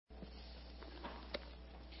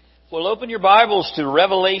Well, open your Bibles to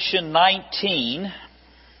Revelation 19.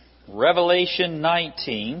 Revelation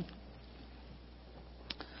 19.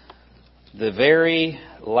 The very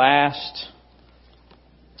last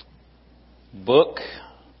book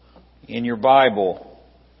in your Bible.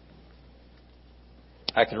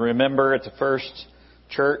 I can remember at the first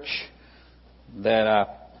church that I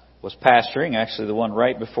was pastoring, actually the one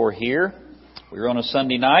right before here. We were on a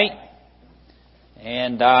Sunday night,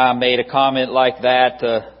 and I made a comment like that,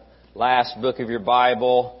 the last book of your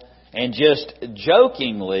Bible, and just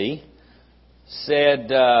jokingly said,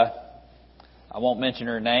 I won't mention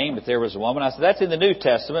her name, but there was a woman. I said, that's in the New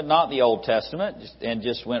Testament, not the Old Testament, and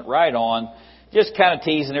just went right on, just kind of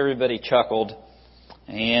teasing. Everybody chuckled.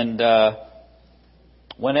 And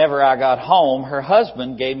whenever I got home, her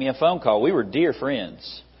husband gave me a phone call. We were dear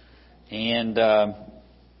friends. And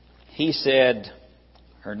he said,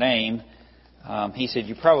 her name, he said,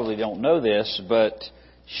 you probably don't know this, but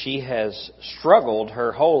she has struggled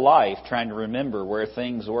her whole life trying to remember where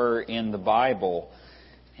things were in the Bible.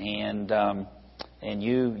 And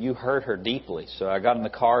you hurt her deeply. So I got in the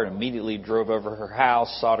car and immediately drove over her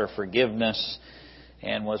house, sought her forgiveness,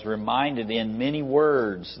 and was reminded in many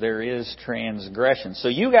words there is transgression. So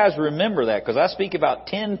you guys remember that, because I speak about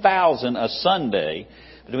 10,000 a Sunday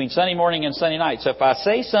between Sunday morning and Sunday night. So if I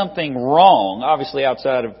say something wrong, obviously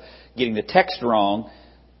outside of getting the text wrong,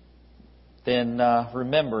 then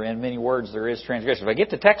remember, in many words there is transgression. If I get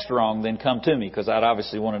the text wrong, then come to me, because I'd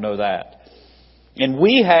obviously want to know that. And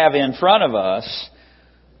we have in front of us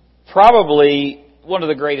probably one of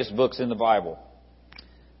the greatest books in the Bible.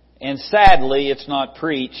 And sadly, it's not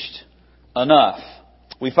preached enough.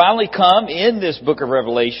 We finally come in this book of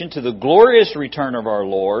Revelation to the glorious return of our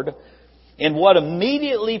Lord. And what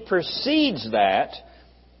immediately precedes that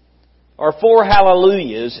are 4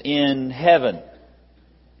 hallelujahs in heaven.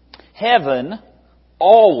 Heaven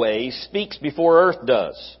always speaks before earth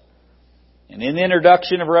does. And in the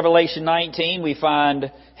introduction of Revelation 19, we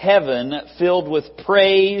find heaven filled with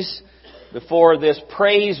praise before this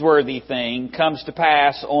praiseworthy thing comes to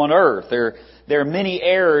pass on earth. There are many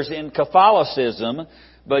errors in Catholicism,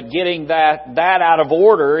 but getting that out of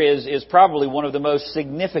order is probably one of the most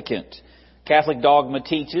significant. Catholic dogma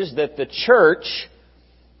teaches that the church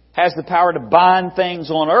has the power to bind things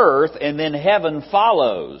on earth, and then heaven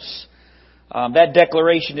follows. That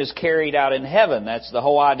declaration is carried out in heaven. That's the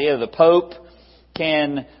whole idea. The Pope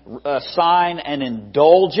can assign an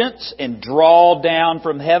indulgence and draw down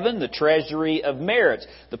from heaven the treasury of merits.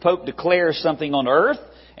 The Pope declares something on earth,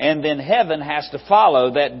 and then heaven has to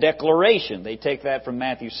follow that declaration. They take that from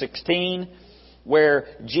Matthew 16, where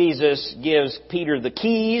Jesus gives Peter the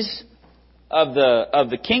keys of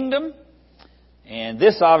the kingdom. And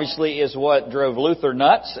this obviously is what drove Luther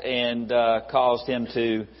nuts and caused him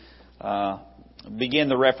to begin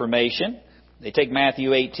the Reformation. They take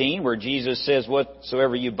Matthew 18, where Jesus says,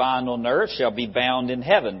 whatsoever you bind on earth shall be bound in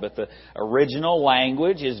heaven. But the original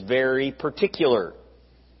language is very particular.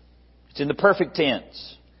 It's in the perfect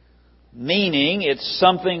tense, meaning it's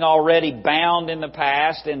something already bound in the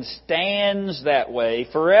past and stands that way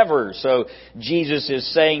forever. So Jesus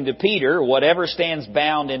is saying to Peter, whatever stands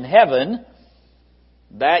bound in heaven,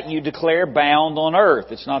 that you declare bound on earth.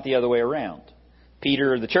 It's not the other way around.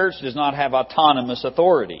 Peter, the church, does not have autonomous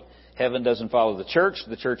authority. Heaven doesn't follow the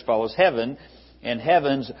church follows heaven. And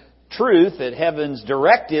heaven's truth, and heaven's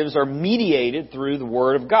directives are mediated through the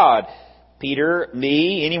Word of God. Peter,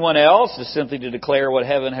 me, anyone else is simply to declare what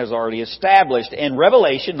heaven has already established. And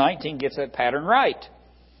Revelation 19 gets that pattern right.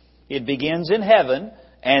 It begins in heaven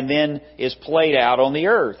and then is played out on the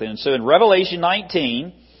earth. And so in Revelation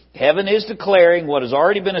 19, heaven is declaring what has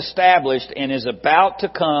already been established and is about to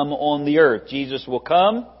come on the earth. Jesus will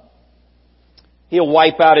come. He'll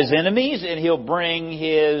wipe out His enemies, and He'll bring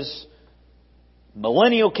His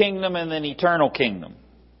millennial kingdom and then eternal kingdom.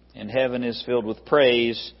 And heaven is filled with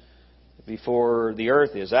praise before the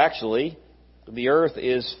earth is. Actually, the earth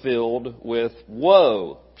is filled with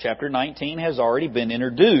woe. Chapter 19 has already been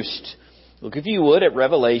introduced. Look, if you would, at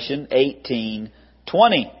Revelation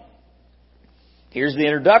 18:20. Here's the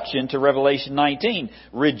introduction to Revelation 19.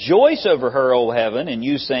 Rejoice over her, O heaven, and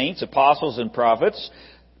you saints, apostles, and prophets,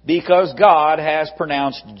 because God has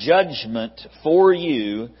pronounced judgment for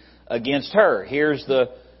you against her. Here's the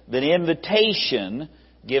invitation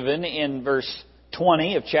given in verse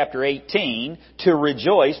 20 of chapter 18 to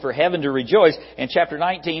rejoice, for heaven to rejoice. And chapter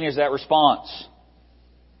 19 is that response.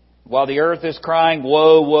 While the earth is crying,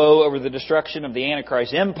 woe, woe, over the destruction of the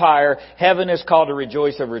Antichrist empire, heaven is called to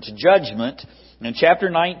rejoice over its judgment. And chapter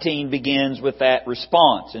 19 begins with that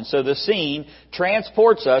response. And so the scene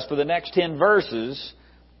transports us for the next 10 verses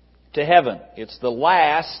to heaven. It's the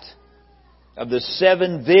last of the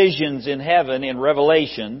 7 visions in heaven in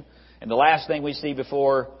Revelation, and the last thing we see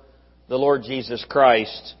before the Lord Jesus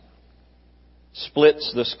Christ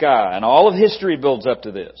splits the sky. And all of history builds up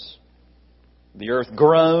to this. The earth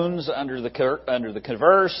groans under the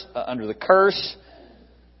curse,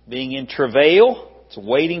 being in travail. It's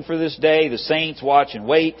waiting for this day. The saints watch and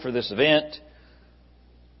wait for this event.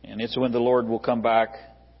 And it's when the Lord will come back,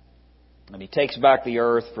 and He takes back the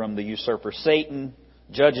earth from the usurper Satan,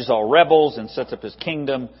 judges all rebels, and sets up His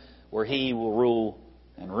kingdom where He will rule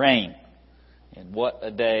and reign. And what a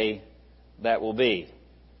day that will be.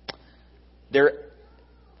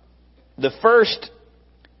 The first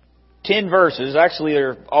 10 verses, actually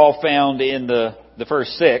they're all found in the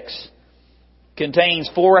first 6, contains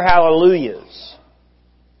 4 hallelujahs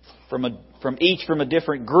from a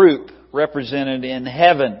different group represented in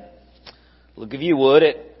heaven. Look, if you would,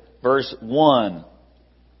 at verse 1.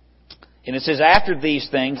 And it says, "After these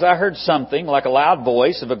things I heard something like a loud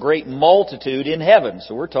voice of a great multitude in heaven."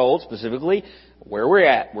 So we're told specifically where we're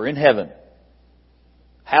at. We're in heaven.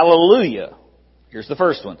 Hallelujah. Here's the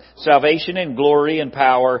first one. "Salvation and glory and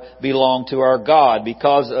power belong to our God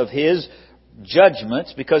because His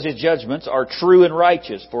judgments are true and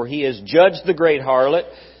righteous. For He has judged the great harlot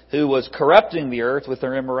who was corrupting the earth with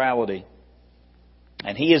her immorality.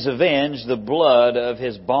 And He has avenged the blood of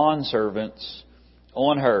His bondservants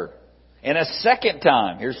on her." And a second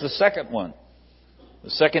time, here's the second one. The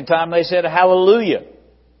second time they said, "Hallelujah.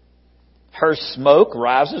 Her smoke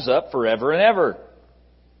rises up forever and ever."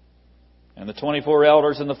 And the 24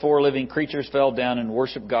 elders and the 4 living creatures fell down and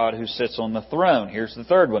worshiped God who sits on the throne. Here's the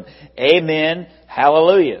third one. "Amen.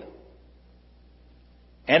 Hallelujah.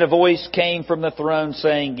 And a voice came from the throne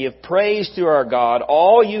saying, 'Give praise to our God,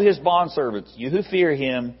 all you His bondservants, you who fear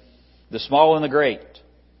Him, the small and the great.'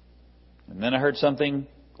 And then I heard something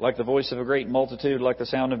like the voice of a great multitude, like the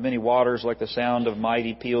sound of many waters, like the sound of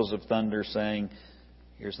mighty peals of thunder, saying,"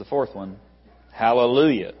 here's the fourth one,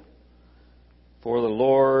 "Hallelujah. For the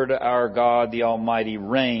Lord our God, the Almighty,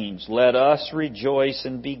 reigns. Let us rejoice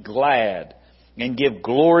and be glad and give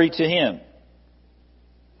glory to Him.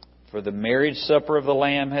 For the marriage supper of the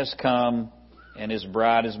Lamb has come, and His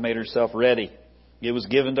bride has made herself ready. It was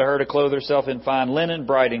given to her to clothe herself in fine linen,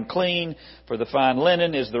 bright and clean, for the fine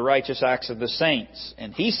linen is the righteous acts of the saints.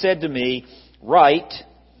 And He said to me, 'Write,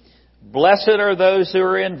 blessed are those who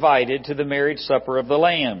are invited to the marriage supper of the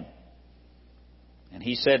Lamb.' And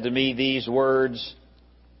He said to me, these words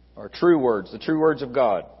are true words, the true words of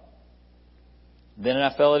God. Then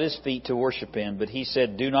I fell at His feet to worship Him, but He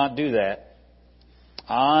said, 'Do not do that.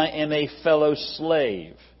 I am a fellow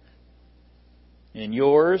slave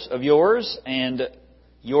of yours and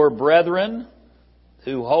your brethren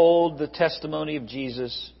who hold the testimony of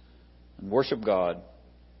Jesus and worship God.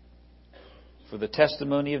 For the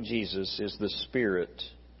testimony of Jesus is the spirit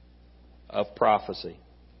of prophecy.'"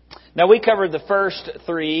 Now, we covered the first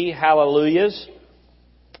 3 hallelujahs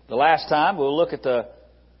the last time. We'll look at the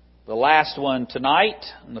last one tonight.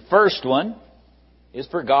 And the first one is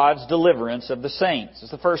for God's deliverance of the saints.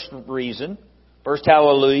 It's the first reason. First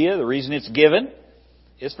hallelujah, the reason it's given,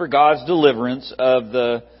 is for God's deliverance of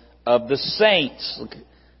the saints. Look, if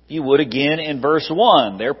you would, again in verse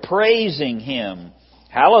 1. They're praising Him.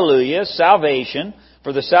 Hallelujah, salvation,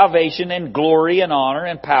 for the salvation and glory and honor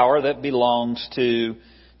and power that belongs to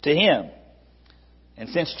Him. And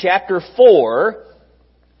since chapter 4,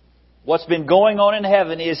 what's been going on in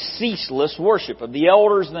heaven is ceaseless worship of the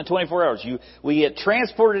elders and the 24 elders. We get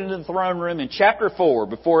transported into the throne room in chapter 4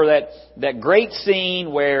 before that great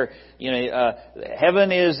scene where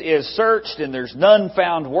heaven is searched and there's none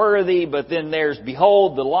found worthy. But then there's,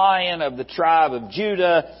 behold, the Lion of the tribe of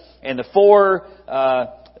Judah, and the four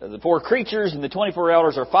creatures and the 24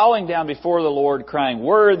 elders are falling down before the Lord, crying,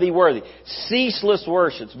 "Worthy, worthy." Ceaseless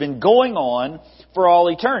worship. It's been going on for all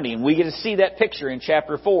eternity. And we get to see that picture in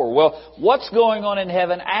chapter 4. Well, what's going on in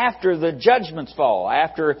heaven after the judgments fall?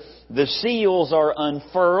 After the seals are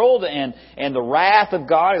unfurled and the wrath of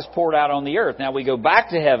God is poured out on the earth. Now we go back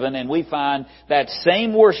to heaven and we find that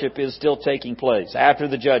same worship is still taking place after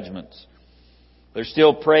the judgments. There's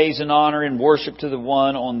still praise and honor and worship to the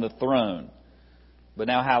one on the throne. But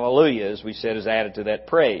now hallelujah, as we said, is added to that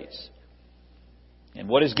praise. And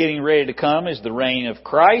what is getting ready to come is the reign of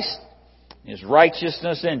Christ, His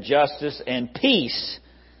righteousness and justice and peace.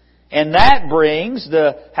 And that brings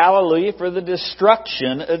the hallelujah for the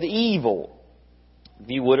destruction of evil. If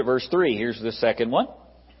you would, at verse 3, here's the second one.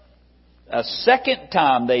 A second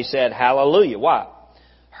time they said hallelujah. Why?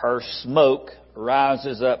 Her smoke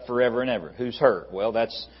rises up forever and ever. Who's her? Well,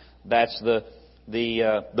 that's the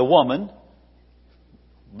woman,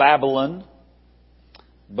 Babylon,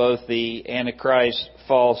 both the Antichrist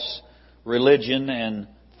false religion and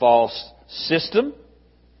false system.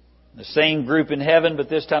 The same group in heaven, but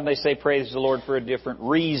this time they say praise the Lord for a different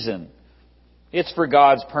reason. It's for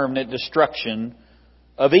God's permanent destruction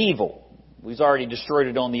of evil. We've already destroyed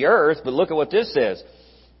it on the earth, but look at what this says.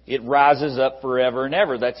 It rises up forever and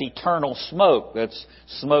ever. That's eternal smoke. That's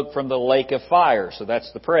smoke from the lake of fire. So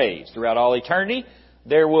that's the praise. Throughout all eternity,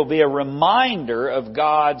 there will be a reminder of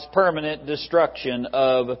God's permanent destruction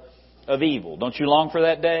of evil. Don't you long for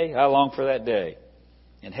that day? I long for that day.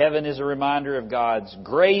 And heaven is a reminder of God's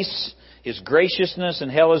grace, His graciousness,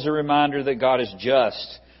 and hell is a reminder that God is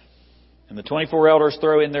just. And the 24 elders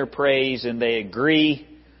throw in their praise and they agree.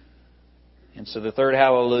 And so the third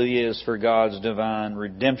hallelujah is for God's divine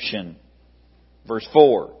redemption. Verse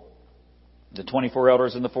 4. The 24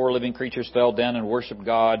 elders and the 4 living creatures fell down and worshiped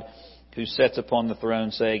God who sits upon the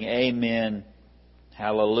throne, saying, Amen,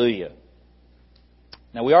 hallelujah.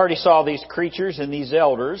 Now we already saw these creatures and these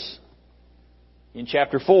elders in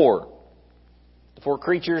chapter 4. The 4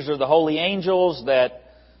 creatures are the holy angels that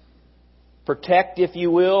protect, if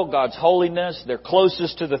you will, God's holiness. They're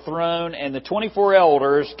closest to the throne. And the 24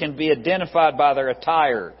 elders can be identified by their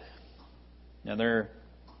attire. Now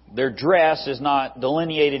their dress is not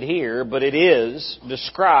delineated here, but it is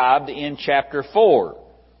described in chapter 4.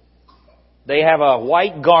 They have a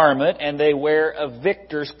white garment and they wear a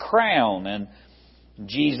victor's crown. And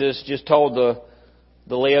Jesus just told the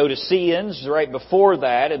Laodiceans right before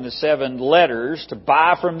that in the 7 letters to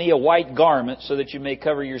buy from me a white garment so that you may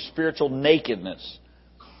cover your spiritual nakedness.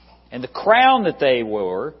 And the crown that they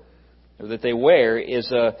wore, or that they wear,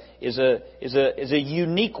 is a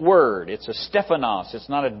unique word. It's a Stephanos. It's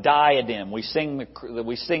not a diadem. We sing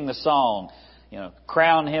the song,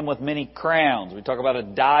 crown him with many crowns. We talk about a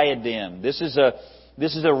diadem. This is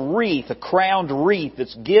a wreath, a crowned wreath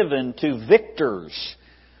that's given to victors.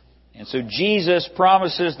 And so Jesus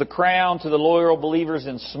promises the crown to the loyal believers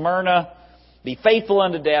in Smyrna. Be faithful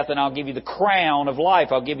unto death and I'll give you the crown of life.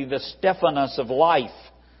 I'll give you the Stephanos of life.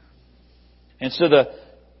 And so the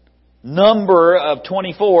number of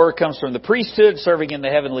 24 comes from the priesthood serving in the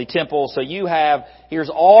heavenly temple. So here's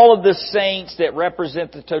all of the saints that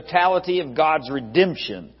represent the totality of God's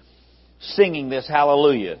redemption singing this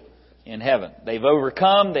hallelujah in heaven. They've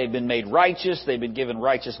overcome. They've been made righteous. They've been given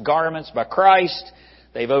righteous garments by Christ.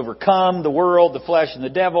 They've overcome the world, the flesh, and the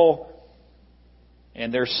devil.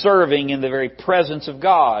 And they're serving in the very presence of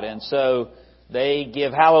God. And so they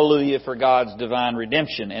give hallelujah for God's divine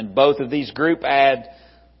redemption. And both of these groups add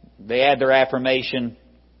their affirmation.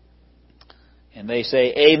 And they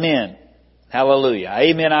say, Amen. Hallelujah.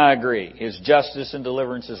 Amen, I agree. His justice and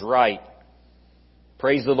deliverance is right.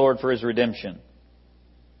 Praise the Lord for His redemption.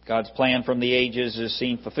 God's plan from the ages is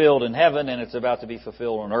seen fulfilled in heaven, and it's about to be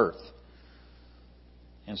fulfilled on earth.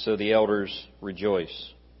 And so the elders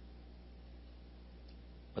rejoice.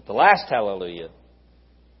 But the last hallelujah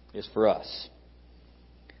is for us.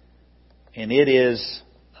 And it is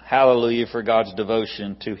hallelujah for God's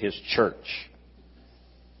devotion to His church.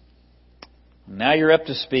 Now you're up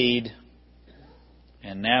to speed.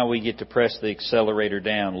 And now we get to press the accelerator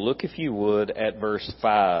down. Look, if you would, at verse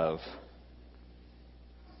 5.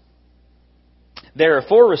 There are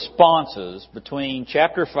 4 responses between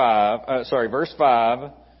verse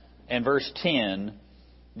 5 and verse 10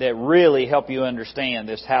 that really help you understand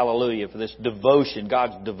this hallelujah for this devotion,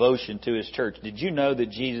 God's devotion to His church. Did you know that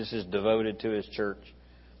Jesus is devoted to His church?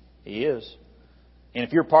 He is. And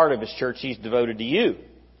if you're part of His church, He's devoted to you.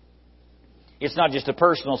 It's not just a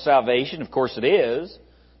personal salvation. Of course it is.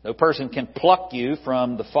 No person can pluck you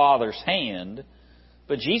from the Father's hand.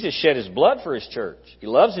 But Jesus shed His blood for His church. He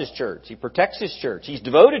loves His church. He protects His church. He's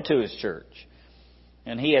devoted to His church.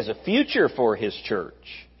 And He has a future for His church.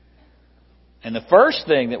 And the first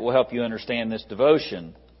thing that will help you understand this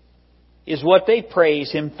devotion is what they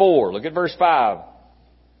praise Him for. Look at verse 5.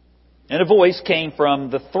 And a voice came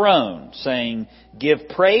from the throne saying, Give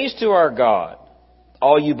praise to our God,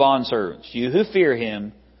 all you bondservants, you who fear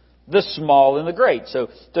Him, the small and the great. So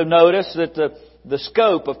notice that the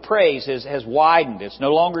scope of praise has widened. It's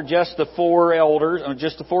no longer just the 4 elders, or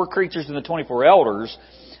just the 4 creatures and the 24 elders.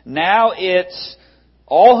 Now it's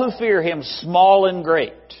all who fear Him, small and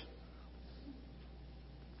great.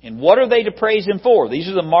 And what are they to praise Him for? These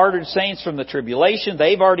are the martyred saints from the tribulation.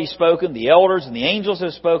 They've already spoken. The elders and the angels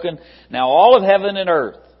have spoken. Now all of heaven and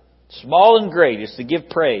earth, small and great, is to give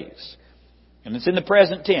praise. And it's in the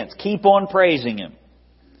present tense. Keep on praising Him.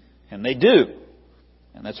 And they do.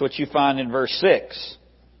 And that's what you find in verse 6.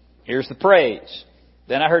 Here's the praise.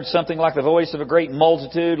 Then I heard something like the voice of a great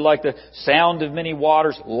multitude, like the sound of many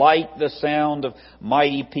waters, like the sound of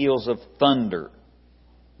mighty peals of thunder.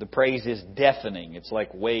 The praise is deafening. It's like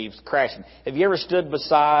waves crashing. Have you ever stood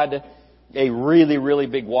beside a really, really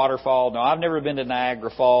big waterfall? No, I've never been to Niagara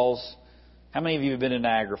Falls. How many of you have been to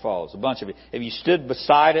Niagara Falls? A bunch of you. Have you stood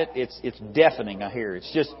beside it? It's deafening, I hear.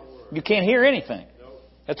 It's just, you can't hear anything.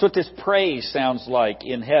 That's what this praise sounds like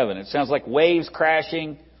in heaven. It sounds like waves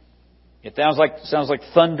crashing. It sounds like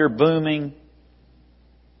thunder booming.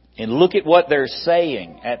 And look at what they're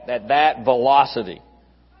saying at that velocity.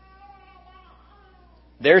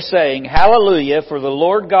 They're saying, "Hallelujah, for the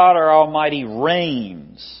Lord God our Almighty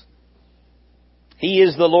reigns." He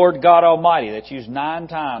is the Lord God Almighty. That's used 9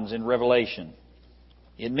 times in Revelation.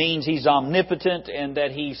 It means He's omnipotent and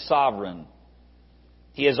that He's sovereign.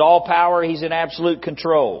 He has all power. He's in absolute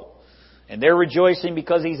control. And they're rejoicing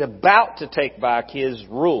because He's about to take back His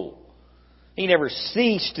rule. He never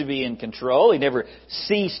ceased to be in control. He never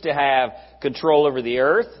ceased to have control over the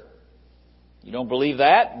earth. You don't believe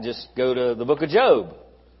that? Just go to the book of Job,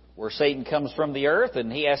 where Satan comes from the earth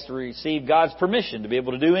and he has to receive God's permission to be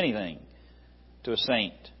able to do anything to a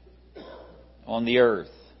saint on the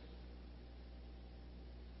earth.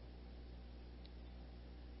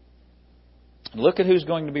 Look at who's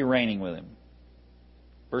going to be reigning with Him.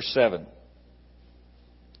 Verse 7.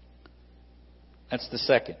 That's the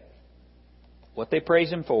second. What they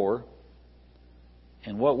praise Him for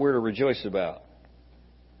and what we're to rejoice about.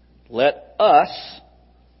 Let us,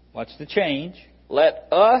 watch the change, let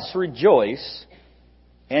us rejoice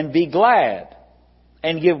and be glad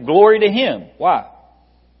and give glory to Him. Why?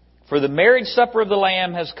 For the marriage supper of the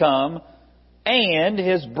Lamb has come, and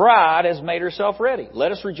His bride has made herself ready.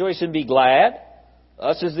 Let us rejoice and be glad.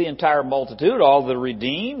 Us is the entire multitude, all the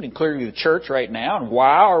redeemed, including the church right now. And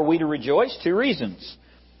why are we to rejoice? 2 reasons.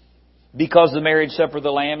 Because the marriage supper of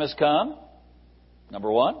the Lamb has come,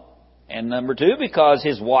 number 1. And number 2, because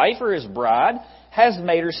His wife or His bride has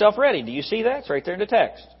made herself ready. Do you see that? It's right there in the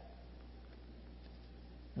text.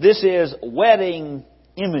 This is wedding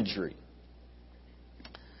imagery.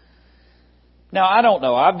 Now, I don't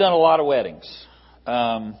know. I've done a lot of weddings.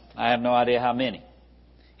 I have no idea how many.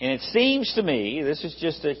 And it seems to me, this is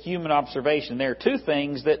just a human observation, there are 2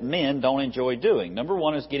 things that men don't enjoy doing. Number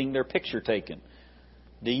 1 is getting their picture taken.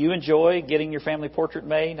 Do you enjoy getting your family portrait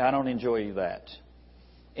made? I don't enjoy that.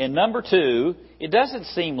 And number 2, it doesn't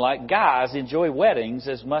seem like guys enjoy weddings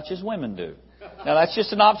as much as women do. Now, that's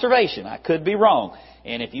just an observation. I could be wrong.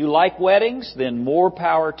 And if you like weddings, then more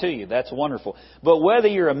power to you. That's wonderful. But whether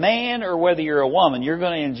you're a man or whether you're a woman, you're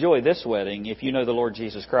going to enjoy this wedding if you know the Lord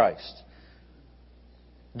Jesus Christ.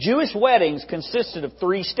 Jewish weddings consisted of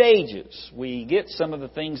 3 stages. We get some of the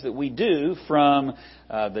things that we do from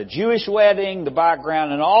the Jewish wedding, the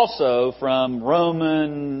background, and also from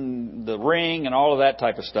Roman, the ring, and all of that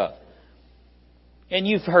type of stuff. And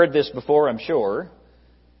you've heard this before, I'm sure,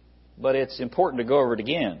 but it's important to go over it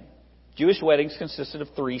again. Jewish weddings consisted of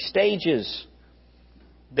 3 stages.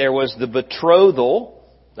 There was the betrothal.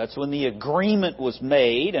 That's when the agreement was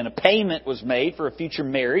made and a payment was made for a future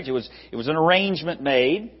marriage. It was an arrangement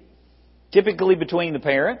made, typically between the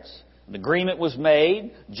parents. An agreement was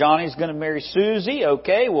made. Johnny's going to marry Susie.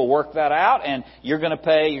 Okay, we'll work that out. And you're going to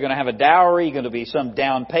pay, you're going to have a dowry, you're going to be some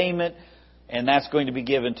down payment, and that's going to be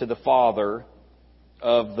given to the father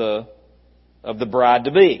of the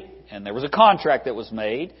bride-to-be. And there was a contract that was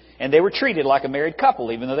made, and they were treated like a married couple,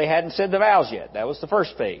 even though they hadn't said the vows yet. That was the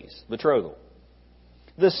first phase, betrothal.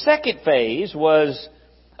 The second phase was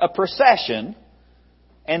a procession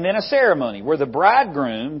and then a ceremony where the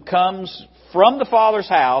bridegroom comes from the father's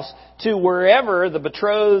house to wherever the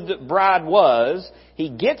betrothed bride was. He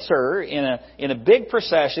gets her in a big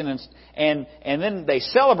procession and then they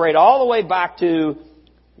celebrate all the way back to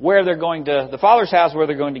where they're going to, the father's house where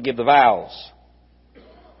they're going to give the vows.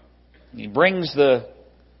 He brings the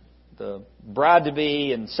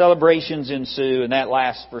bride-to-be and celebrations ensue, and that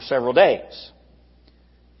lasts for several days.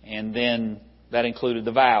 And then that included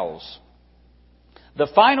the vows. The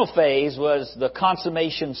final phase was the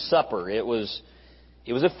consummation supper. It was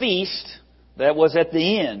a feast that was at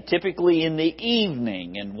the end, typically in the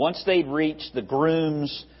evening. And once they'd reached the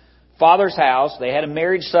groom's father's house, they had a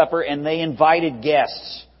marriage supper and they invited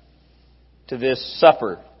guests to this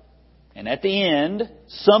supper. And at the end,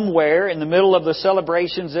 somewhere in the middle of the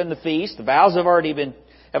celebrations and the feast, the vows have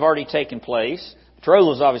already taken place.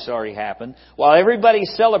 Betrothal has obviously already happened. While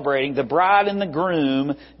everybody's celebrating, the bride and the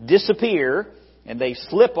groom disappear and they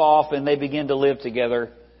slip off and they begin to live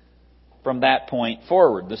together from that point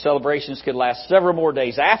forward. The celebrations could last several more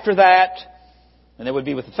days after that, and they would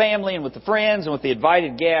be with the family and with the friends and with the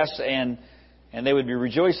invited guests, and they would be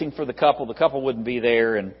rejoicing for the couple. The couple wouldn't be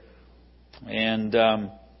there, and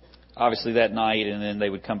obviously that night, and then they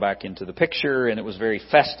would come back into the picture, and it was very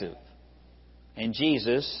festive. And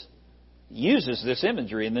Jesus uses this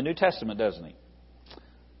imagery in the New Testament, doesn't He?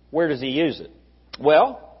 Where does He use it?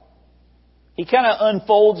 Well, He kind of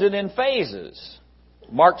unfolds it in phases.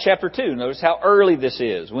 Mark chapter 2, notice how early this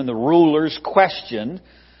is, when the rulers questioned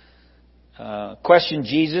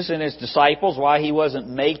Jesus and His disciples why He wasn't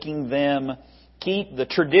making them keep the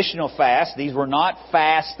traditional fast. These were not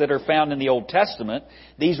fasts that are found in the Old Testament.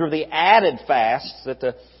 These were the added fasts that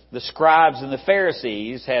the scribes and the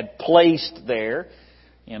Pharisees had placed there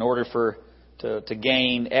in order to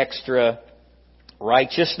gain extra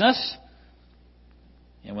righteousness.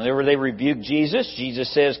 And whenever they rebuke Jesus,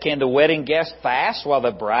 Jesus says, "Can the wedding guests fast while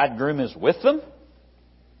the bridegroom is with them?"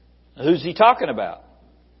 Who's He talking about?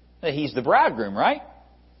 He's the bridegroom, right?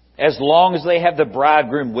 As long as they have the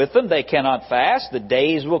bridegroom with them, they cannot fast. The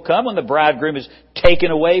days will come when the bridegroom is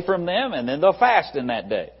taken away from them, and then they'll fast in that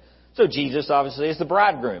day. So Jesus obviously is the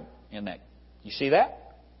bridegroom in that. You see that?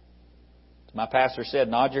 My pastor said,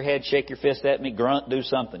 nod your head, shake your fist at me, grunt, do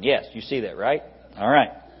something. Yes, you see that, right? All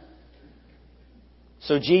right.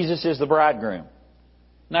 So Jesus is the bridegroom.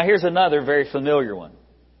 Now here's another very familiar one.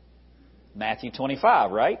 Matthew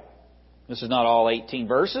 25, right? This is not all 18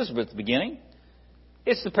 verses, but it's the beginning.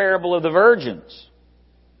 It's the parable of the virgins.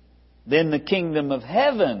 Then the kingdom of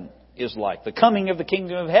heaven is like. The coming of the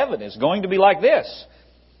kingdom of heaven is going to be like this.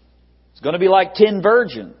 It's going to be like 10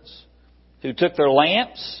 virgins who took their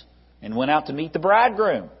lamps and went out to meet the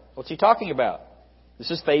bridegroom. What's He talking about? This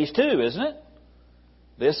is phase 2, isn't it?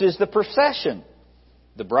 This is the procession.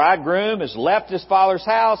 The bridegroom has left his father's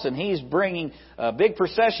house, and he's bringing a big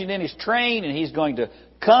procession in his train, and he's going to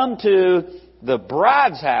come to the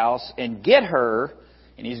bride's house and get her,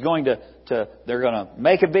 and he's going they're going to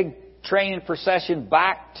make a big train procession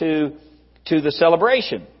back to the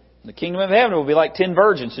celebration. The kingdom of heaven will be like 10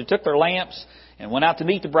 virgins who took their lamps and went out to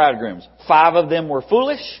meet the bridegrooms. 5 of them were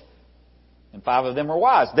foolish, and 5 of them were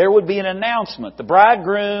wise. There would be an announcement. The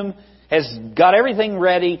bridegroom has got everything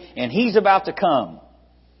ready, and he's about to come.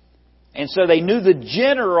 And so they knew the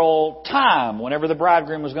general time whenever the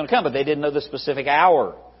bridegroom was going to come, but they didn't know the specific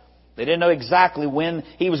hour. They didn't know exactly when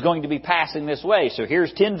he was going to be passing this way. So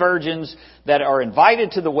here's 10 virgins that are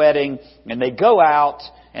invited to the wedding, and they go out,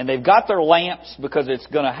 and they've got their lamps because it's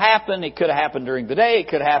going to happen. It could have happened during the day. It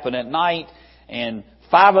could happen at night. And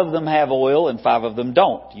 5 of them have oil, and 5 of them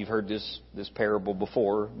don't. You've heard this parable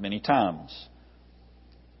before many times.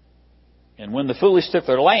 And when the foolish took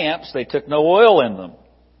their lamps, they took no oil in them.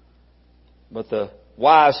 But the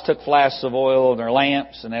wise took flasks of oil in their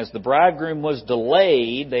lamps, and as the bridegroom was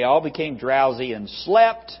delayed, they all became drowsy and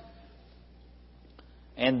slept.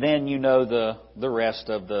 And then you know the rest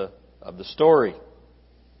of the story.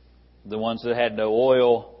 The ones that had no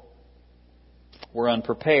oil were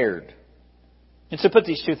unprepared. And so put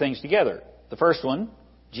these two things together. The first one,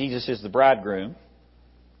 Jesus is the bridegroom.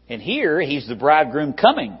 And here, He's the bridegroom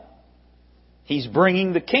coming. He's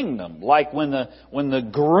bringing the kingdom, like when the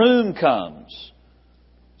groom comes.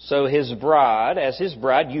 So His bride, as His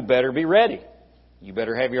bride, you better be ready. You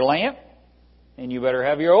better have your lamp, and you better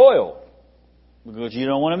have your oil, because you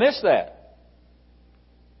don't want to miss that.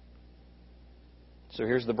 So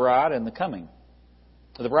here's the bride and the coming.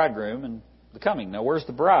 The bridegroom and the coming. Now where's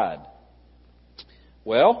the bride?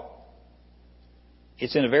 Well,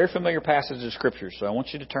 it's in a very familiar passage of Scripture, so I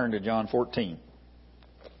want you to turn to John 14.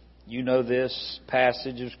 You know this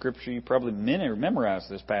passage of Scripture. You probably memorized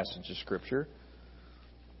this passage of Scripture.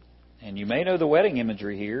 And you may know the wedding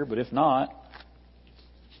imagery here, but if not,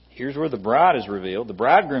 here's where the bride is revealed. The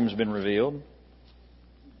bridegroom's been revealed.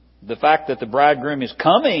 The fact that the bridegroom is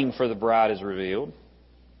coming for the bride is revealed.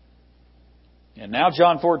 And now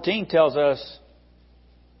John 14 tells us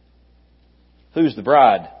who's the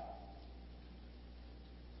bride.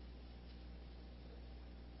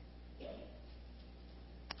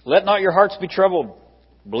 Let not your hearts be troubled.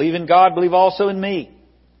 Believe in God, believe also in me.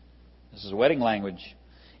 This is wedding language.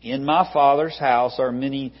 In my Father's house are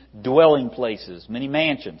many dwelling places, many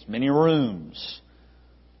mansions, many rooms.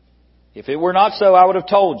 If it were not so, I would have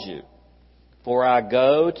told you. For I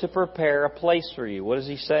go to prepare a place for you. What is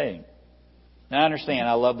He saying? Now I understand,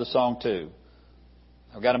 I love the song too.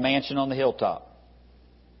 I've got a mansion on the hilltop.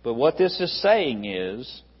 But what this is saying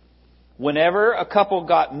is, whenever a couple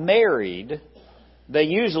got married, they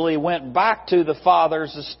usually went back to the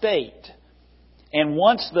father's estate. And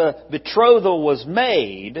once the betrothal was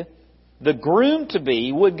made, the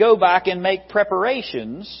groom-to-be would go back and make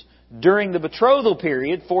preparations during the betrothal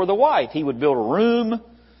period for the wife. He would build a room.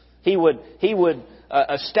 He would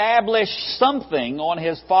establish something on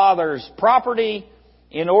his father's property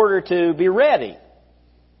in order to be ready.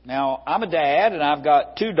 Now, I'm a dad, and I've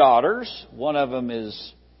got 2 daughters. One of them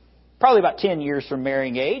is probably about 10 years from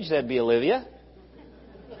marrying age. That'd be Olivia.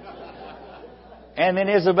 And then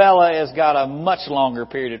Isabella has got a much longer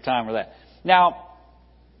period of time for that. Now,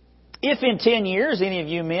 if in 10 years any of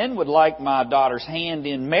you men would like my daughter's hand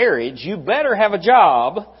in marriage, you better have a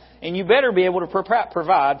job, and you better be able to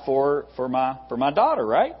provide for my daughter,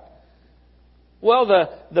 right? Well,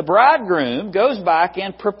 the bridegroom goes back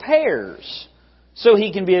and prepares so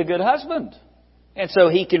he can be a good husband. And so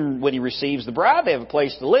he can, when he receives the bride, they have a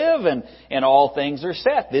place to live and all things are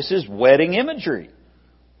set. This is wedding imagery.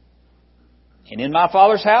 And in my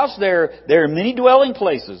Father's house, there are many dwelling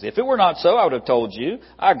places. If it were not so, I would have told you,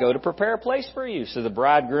 I go to prepare a place for you. So the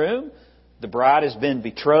bride has been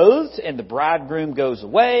betrothed, and the bridegroom goes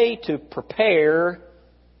away to prepare.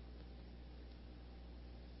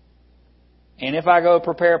 And if I go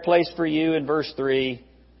prepare a place for you, in verse 3,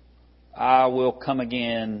 I will come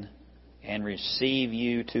again and receive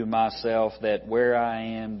you to myself, that where I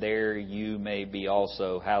am, there you may be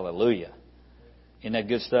also. Hallelujah. Isn't that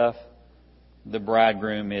good stuff? The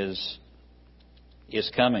bridegroom is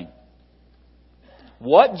coming.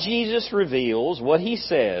 What Jesus reveals, what He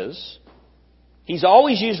says, He's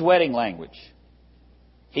always used wedding language.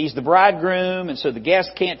 He's the bridegroom, and so the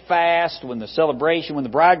guests can't fast when the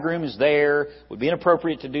bridegroom is there. It would be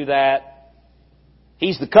inappropriate to do that.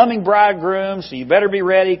 He's the coming bridegroom, so you better be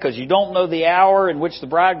ready because you don't know the hour in which the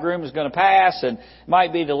bridegroom is going to pass and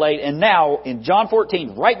might be delayed. And now, in John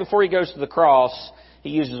 14, right before He goes to the cross, He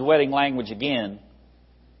uses wedding language again.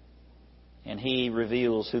 And He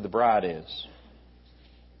reveals who the bride is.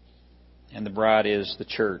 And the bride is the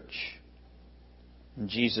church. And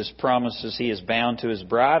Jesus promises He is bound to His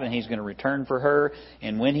bride and He's going to return for her.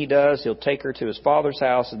 And when He does, He'll take her to His Father's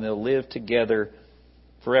house and they'll live together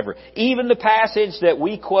forever. Even the passage that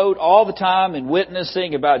we quote all the time in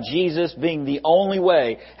witnessing about Jesus being the only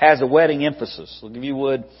way has a wedding emphasis. Look, if you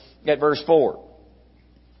would, at verse 4.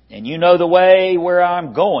 And you know the way where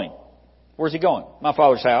I'm going. Where's He going? My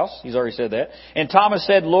Father's house. He's already said that. And Thomas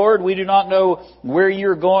said, Lord, we do not know where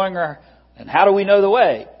you're going, and how do we know the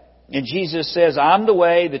way? And Jesus says, I'm the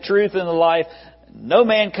way, the truth, and the life. No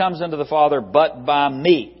man comes unto the Father but by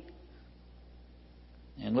me.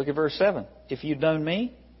 And look at verse 7. If you'd known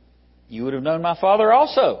me, you would have known my Father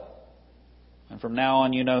also. And from now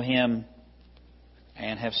on you know Him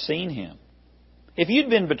and have seen Him. If you'd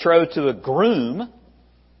been betrothed to a groom,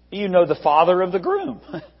 you know the father of the groom.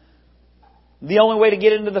 The only way to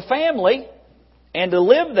get into the family and to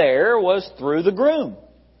live there was through the groom.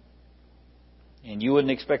 And you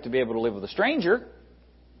wouldn't expect to be able to live with a stranger.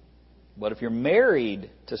 But if you're married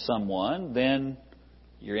to someone, then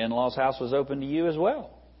your in-law's house was open to you as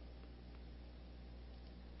well.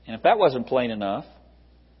 And if that wasn't plain enough,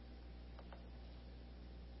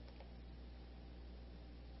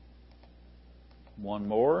 one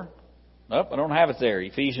more. Nope, I don't have it there.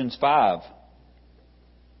 Ephesians 5.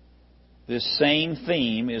 This same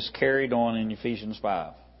theme is carried on in Ephesians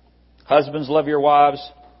 5. Husbands, love your wives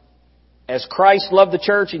as Christ loved the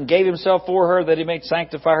church and gave Himself for her, that He might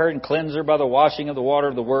sanctify her and cleanse her by the washing of the water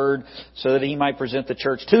of the Word, so that He might present the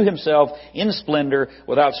church to Himself in splendor,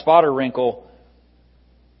 without spot or wrinkle,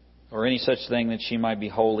 or any such thing, that she might be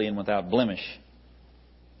holy and without blemish.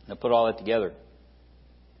 Now put all that together.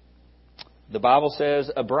 The Bible says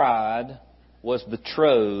a bride was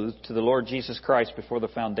betrothed to the Lord Jesus Christ before the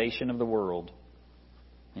foundation of the world.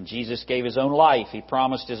 And Jesus gave His own life. He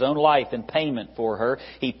promised His own life in payment for her.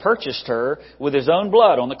 He purchased her with His own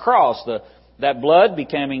blood on the cross. That blood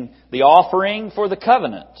becoming the offering for the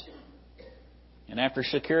covenant. And after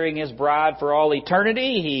securing His bride for all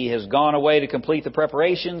eternity, He has gone away to complete the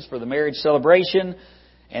preparations for the marriage celebration.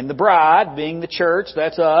 And the bride, being the church,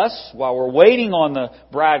 that's us, while we're waiting on the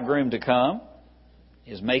bridegroom to come,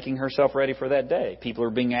 is making herself ready for that day. People are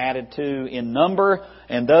being added to in number,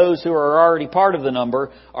 and those who are already part of the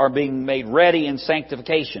number are being made ready in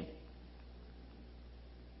sanctification.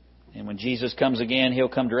 And when Jesus comes again, He'll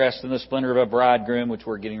come dressed in the splendor of a bridegroom, which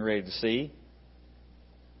we're getting ready to see,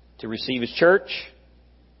 to receive His church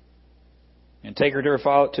and take her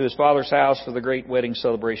to His Father's house for the great wedding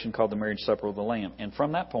celebration called the marriage supper of the Lamb. And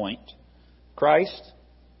from that point, Christ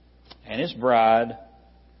and His bride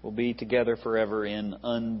will be together forever in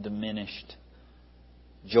undiminished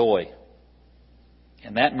joy.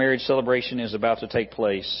 And that marriage celebration is about to take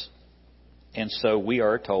place. And so we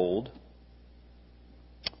are told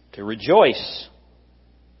to rejoice.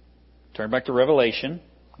 Turn back to Revelation.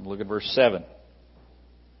 Look at verse 7.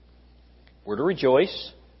 We're to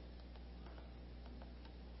rejoice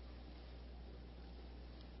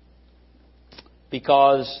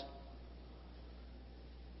because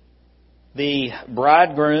The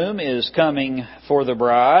bridegroom is coming for the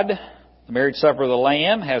bride. The marriage supper of the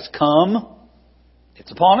Lamb has come.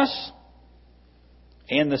 It's upon us.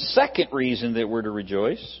 And the second reason that we're to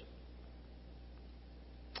rejoice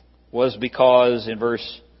was because in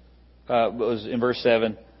verse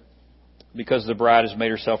 7, because the bride has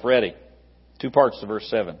made herself ready. Two parts to verse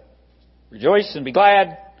 7. Rejoice and be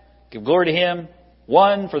glad. Give glory to Him.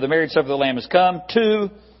 1, for the marriage supper of the Lamb has come. 2,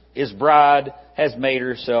 His bride has made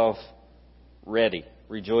herself ready.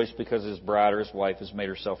 Rejoice because His bride or His wife has made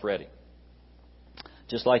herself ready.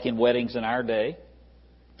 Just like in weddings in our day,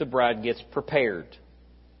 the bride gets prepared.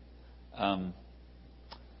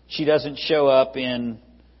 She doesn't show up in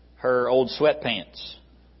her old sweatpants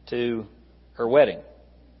to her wedding.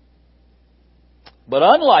 But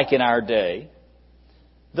unlike in our day,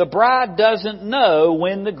 the bride doesn't know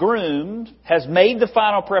when the groom has made the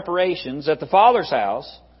final preparations at the father's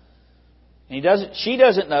house. And she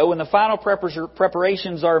doesn't know when the final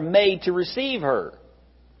preparations are made to receive her.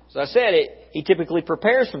 As I said, he typically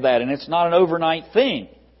prepares for that, and it's not an overnight thing.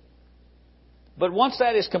 But once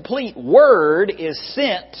that is complete, word is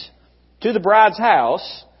sent to the bride's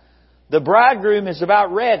house. The bridegroom is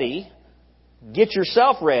about ready. Get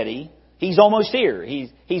yourself ready. He's almost here.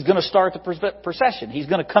 He's going to start the procession. He's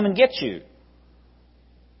going to come and get you.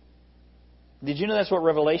 Did you know that's what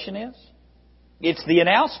Revelation is? It's the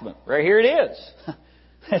announcement. Right here it is.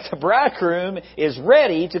 The bridegroom is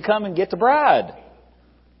ready to come and get the bride.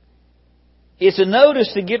 It's a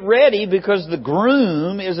notice to get ready because the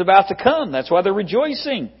groom is about to come. That's why they're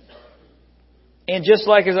rejoicing. And just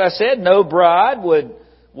like as I said, no bride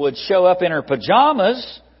would show up in her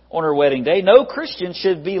pajamas on her wedding day. No Christian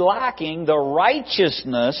should be lacking the righteous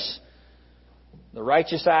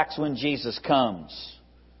acts when Jesus comes.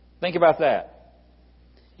 Think about that.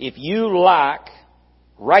 If you lack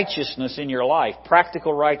righteousness in your life,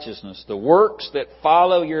 practical righteousness, the works that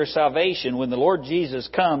follow your salvation when the Lord Jesus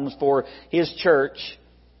comes for His church,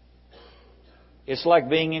 it's like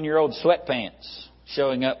being in your old sweatpants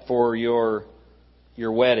showing up for your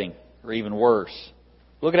wedding, or even worse.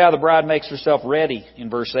 Look at how the bride makes herself ready in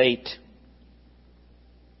verse 8.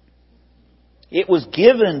 It was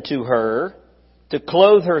given to her to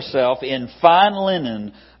clothe herself in fine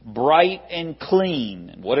linen, bright and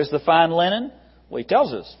clean. And what is the fine linen? Well, he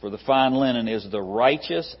tells us, for the fine linen is the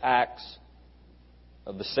righteous acts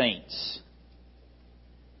of the saints.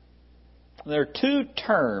 There are two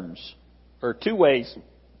terms, or two ways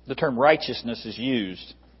the term righteousness is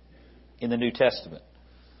used in the New Testament.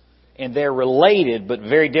 And they're related but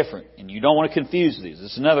very different. And you don't want to confuse these.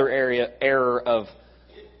 It's another error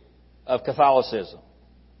of Catholicism.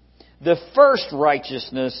 The first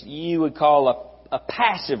righteousness you would call a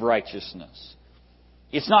passive righteousness.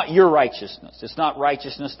 It's not your righteousness. It's not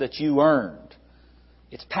righteousness that you earned.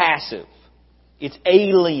 It's passive. It's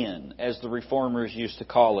alien, as the Reformers used to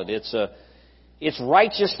call it. It's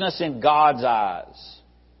righteousness in God's eyes.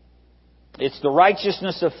 It's the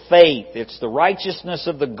righteousness of faith. It's the righteousness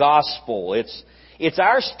of the gospel. It's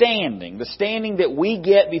our standing, the standing that we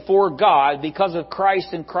get before God because of Christ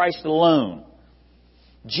and Christ alone.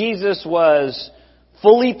 Jesus was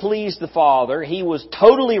fully pleased the Father. He was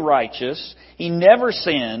totally righteous. He never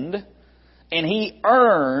sinned. And He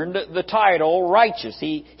earned the title righteous.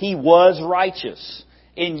 He was righteous.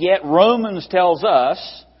 And yet Romans tells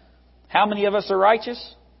us, how many of us are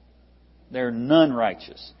righteous? There are none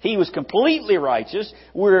righteous. He was completely righteous.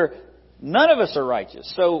 None of us are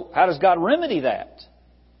righteous. So how does God remedy that?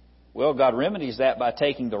 Well, God remedies that by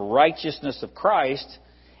taking the righteousness of Christ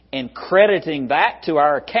and crediting that to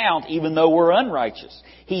our account even though we're unrighteous.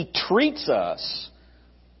 He treats us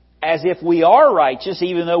as if we are righteous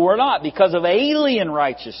even though we're not, because of alien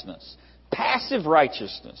righteousness, passive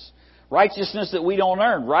righteousness, righteousness that we don't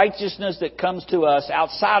earn, righteousness that comes to us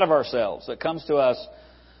outside of ourselves, that comes to us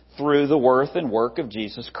through the worth and work of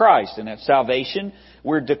Jesus Christ. And at salvation,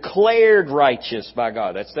 we're declared righteous by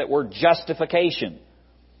God. That's that word justification.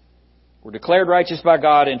 We're declared righteous by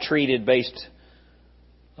God and treated based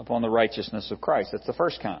upon the righteousness of Christ. That's the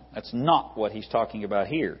first kind. That's not what he's talking about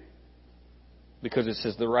here. Because it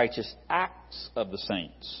says the righteous acts of the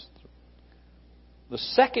saints. The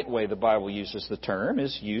second way the Bible uses the term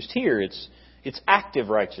is used here. It's active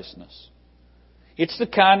righteousness. It's the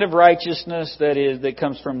kind of righteousness that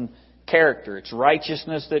comes from character. It's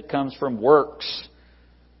righteousness that comes from works.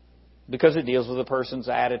 Because it deals with a person's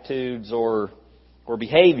attitudes or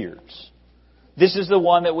behaviors. This is the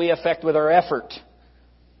one that we affect with our effort.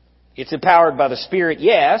 It's empowered by the Spirit,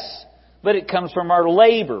 yes, but it comes from our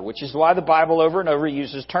labor, which is why the Bible over and over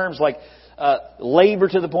uses terms like labor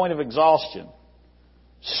to the point of exhaustion.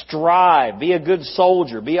 Strive. Be a good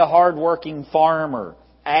soldier. Be a hard-working farmer.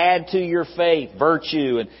 Add to your faith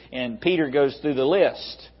virtue. And Peter goes through the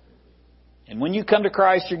list. And when you come to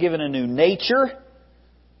Christ, you're given a new nature.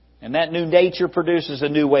 And that new nature produces a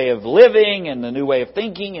new way of living and a new way of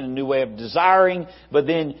thinking and a new way of desiring. But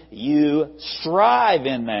then you strive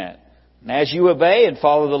in that. And as you obey and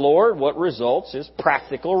follow the Lord, what results is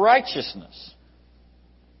practical righteousness.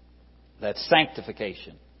 That's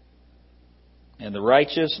sanctification. And the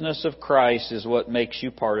righteousness of Christ is what makes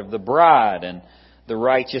you part of the bride. And the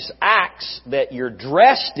righteous acts that you're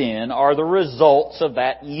dressed in are the results of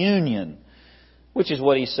that union. Which is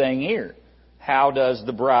what he's saying here. How does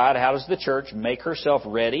the bride, how does the church make herself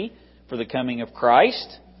ready for the coming of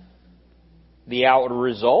Christ? The outward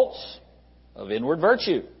results of inward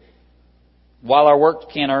virtue. While our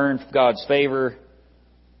work can't earn God's favor,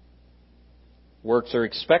 works are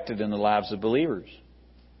expected in the lives of believers.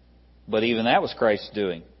 But even that was Christ's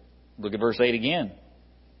doing. Look at verse 8 again.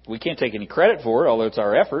 We can't take any credit for it, although it's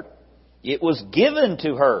our effort. It was given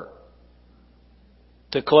to her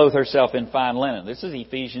to clothe herself in fine linen. This is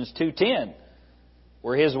Ephesians 2:10.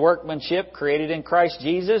 We're His workmanship created in Christ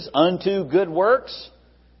Jesus unto good works,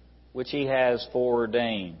 which He has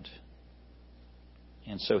foreordained.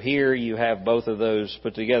 And so here you have both of those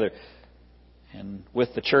put together. And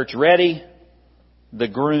with the church ready, the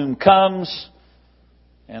groom comes,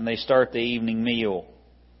 and they start the evening meal.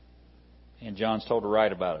 And John's told to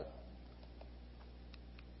write about it.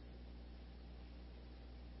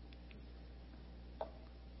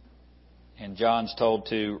 And John's told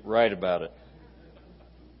to write about it.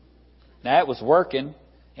 Now it was working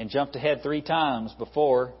and jumped ahead 3 times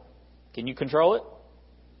before. Can you control it?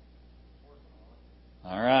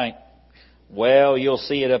 All right. Well, you'll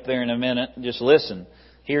see it up there in a minute. Just listen.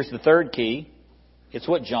 Here's the third key. It's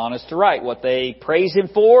what John is to write. What they praise him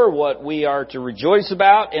for, what we are to rejoice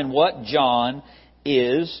about, and what John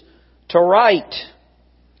is to write.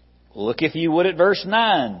 Look, if you would, at verse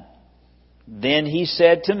 9. Then he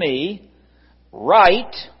said to me,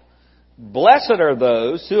 write, blessed are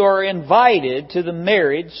those who are invited to the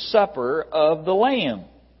marriage supper of the Lamb.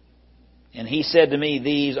 And he said to me,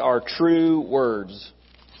 these are true words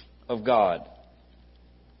of God.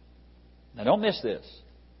 Now don't miss this.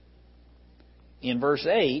 In verse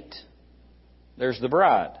 8, there's the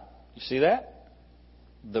bride. You see that?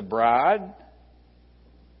 The bride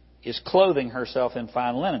is clothing herself in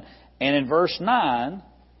fine linen. And in verse 9,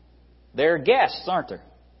 there are guests, aren't there?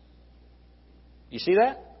 You see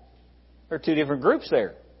that? There are 2 different groups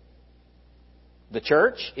there. The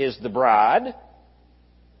church is the bride,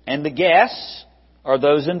 and the guests are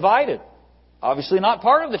those invited. Obviously not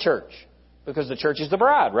part of the church, because the church is the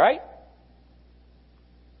bride, right?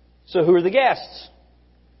 So who are the guests?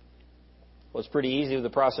 Well, it's pretty easy with the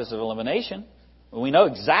process of elimination. We know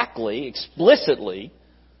exactly, explicitly,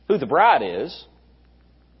 who the bride is.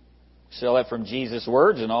 We see that from Jesus'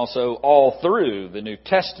 words and also all through the New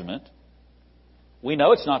Testament. We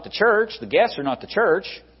know it's not the church. The guests are not the church.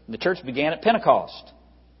 The church began at Pentecost.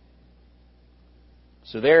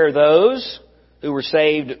 So there are those who were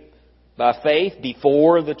saved by faith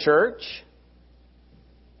before the church.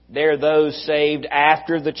 There are those saved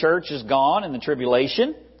after the church is gone in the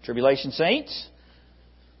tribulation saints.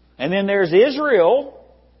 And then there's Israel,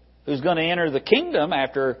 who's going to enter the kingdom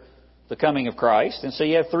after the coming of Christ. And so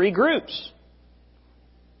you have 3 groups.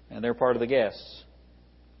 And they're part of the guests.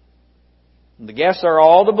 And the guests are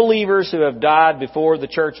all the believers who have died before the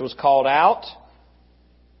church was called out.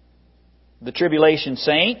 The tribulation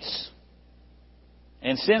saints.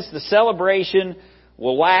 And since the celebration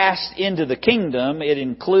will last into the kingdom, it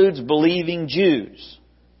includes believing Jews.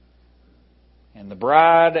 And the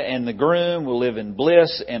bride and the groom will live in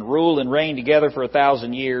bliss and rule and reign together for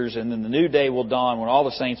 1,000 years. And then the new day will dawn when all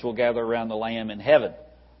the saints will gather around the Lamb in heaven.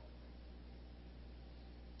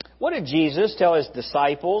 What did Jesus tell His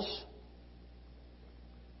disciples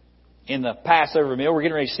in the Passover meal? We're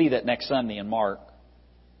getting ready to see that next Sunday in Mark.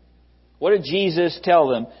 What did Jesus tell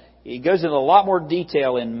them? He goes into a lot more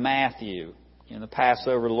detail in Matthew, in the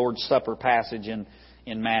Passover, Lord's Supper passage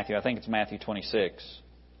in Matthew. I think it's Matthew 26.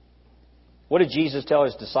 What did Jesus tell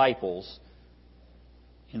His disciples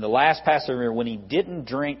in the last Passover when He didn't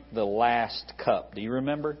drink the last cup? Do you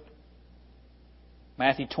remember?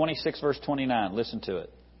 Matthew 26, verse 29. Listen to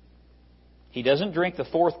it. He doesn't drink the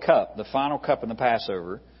 4th cup, the final cup in the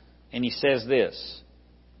Passover, and He says this,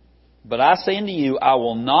 but I say unto you, I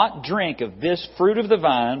will not drink of this fruit of the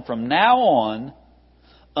vine from now on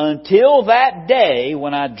until that day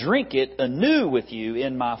when I drink it anew with you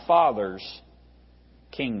in my Father's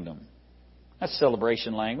kingdom. That's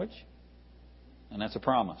celebration language. And that's a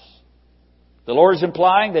promise. The Lord is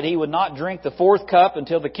implying that He would not drink the fourth cup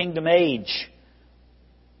until the kingdom age.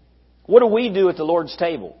 What do we do at the Lord's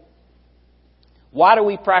table? Why do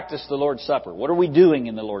we practice the Lord's Supper? What are we doing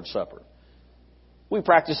in the Lord's Supper? We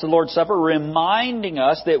practice the Lord's Supper reminding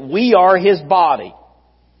us that we are His body.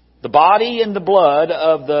 The body and the blood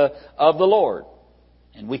of the Lord.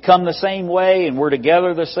 And we come the same way and we're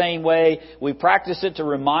together the same way. We practice it to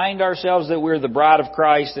remind ourselves that we're the bride of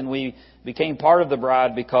Christ and we became part of the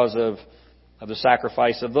bride because of the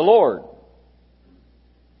sacrifice of the Lord.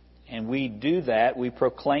 And we do that. We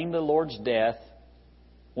proclaim the Lord's death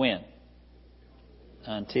when?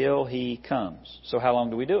 Until He comes. So how long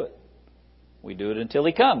do we do it? We do it until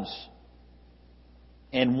He comes.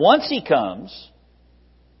 And once He comes,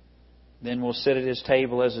 then we'll sit at His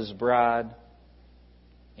table as His bride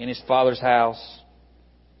in His Father's house,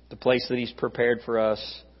 the place that He's prepared for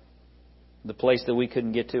us, the place that we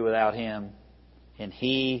couldn't get to without Him. And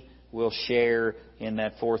He will share in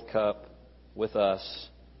that fourth cup with us.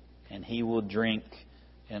 And He will drink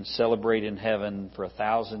and celebrate in heaven for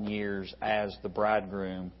 1,000 years as the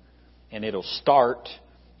bridegroom. And it'll start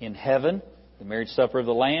in heaven, the marriage supper of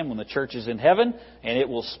the Lamb, when the church is in heaven. And it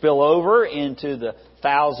will spill over into the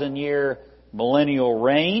 1,000-year millennial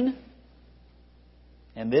reign.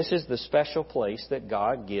 And this is the special place that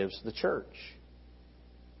God gives the church.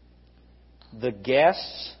 The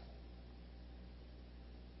guests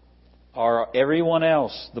are everyone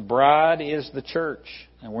else. The bride is the church.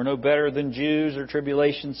 And we're no better than Jews or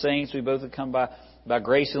tribulation saints. We both have come by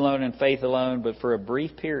grace alone and faith alone. But for a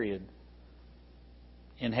brief period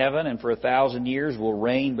in heaven and for 1,000 years we'll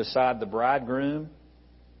reign beside the bridegroom.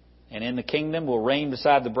 And in the kingdom we'll reign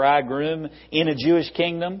beside the bridegroom in a Jewish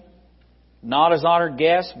kingdom. Not as honored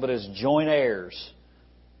guests, but as joint heirs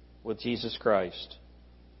with Jesus Christ.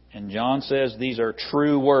 And John says these are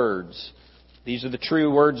true words. These are the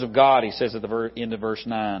true words of God, he says at the end of verse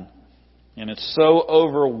 9. And it's so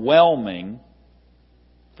overwhelming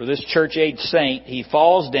for this church age saint, he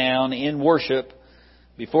falls down in worship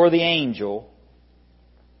before the angel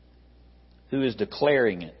who is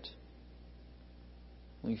declaring it.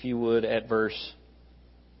 If you would, at verse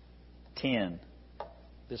 10.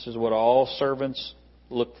 This is what all servants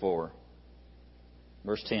look for.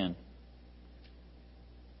 Verse 10.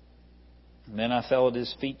 And then I fell at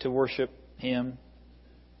His feet to worship Him.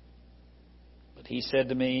 But He said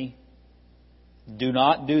to me, do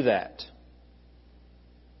not do that.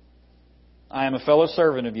 I am a fellow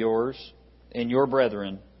servant of yours and your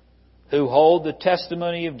brethren who hold the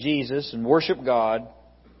testimony of Jesus and worship God.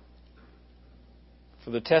 For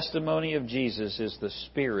the testimony of Jesus is the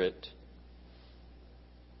spirit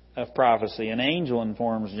of prophecy. An angel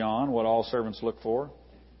informs John what all servants look for.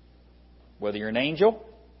 Whether you're an angel,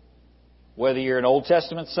 whether you're an Old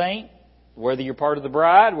Testament saint, whether you're part of the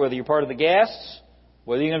bride, whether you're part of the guests,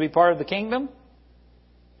 whether you're going to be part of the kingdom,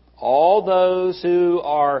 all those who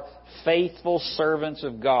are faithful servants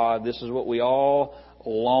of God, this is what we all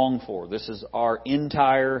long for. This is our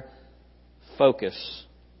entire focus.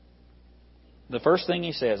 The first thing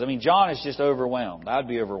he says, John is just overwhelmed. I'd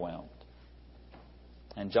be overwhelmed.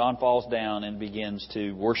 And John falls down and begins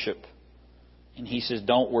to worship. And he says,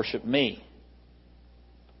 don't worship me.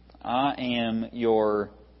 I am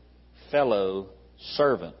your fellow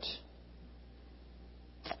servant.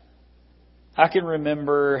 I can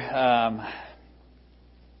remember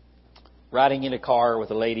riding in a car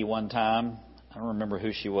with a lady one time. I don't remember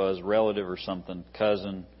who she was, relative or something,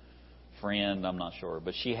 cousin, friend, I'm not sure.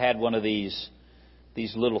 But she had one of these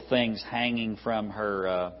little things hanging from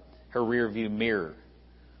her rear view mirror.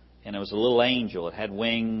 And it was a little angel. It had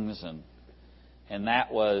wings, and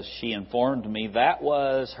that was, she informed me, that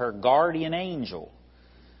was her guardian angel.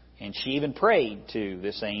 And she even prayed to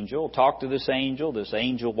this angel, talked to this angel. This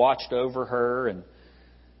angel watched over her.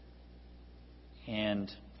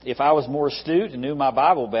 And if I was more astute and knew my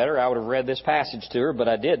Bible better, I would have read this passage to her, but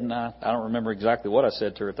I didn't. I don't remember exactly what I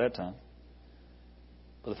said to her at that time.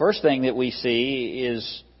 But the first thing that we see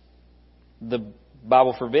is the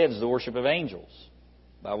Bible forbids the worship of angels.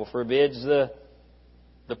 The Bible forbids the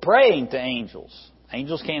praying to angels.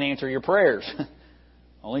 Angels can't answer your prayers.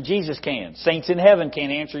 Only Jesus can. Saints in heaven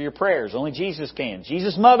can't answer your prayers. Only Jesus can.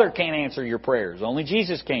 Jesus' mother can't answer your prayers. Only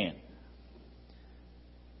Jesus can.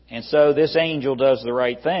 And so this angel does the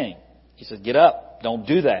right thing. He says, get up. Don't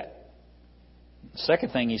do that. The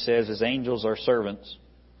second thing he says is angels are servants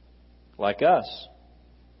like us.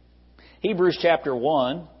 Hebrews chapter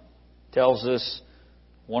 1 tells us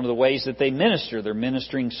one of the ways that they minister. They're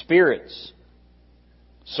ministering spirits,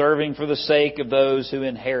 serving for the sake of those who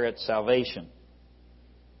inherit salvation.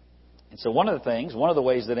 And so one of the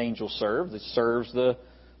ways that angels serve, that serves the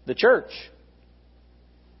church.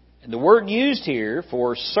 And the word used here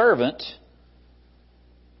for servant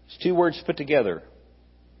is two words put together.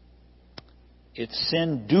 It's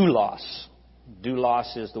syndulos.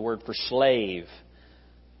 Doulos is the word for slave.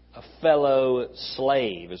 A fellow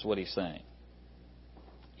slave is what he's saying.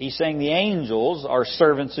 He's saying the angels are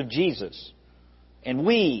servants of Jesus. And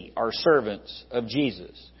we are servants of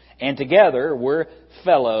Jesus. And together we're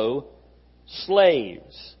fellow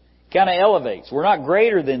slaves. Kind of elevates. We're not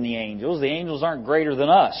greater than the angels. The angels aren't greater than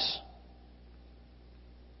us.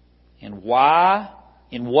 And why?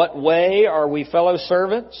 In what way are we fellow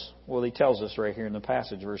servants? Well, he tells us right here in the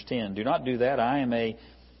passage, verse 10. Do not do that. I am a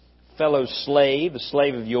fellow slave, a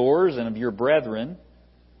slave of yours and of your brethren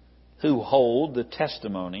who hold the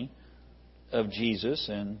testimony of Jesus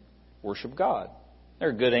and worship God. There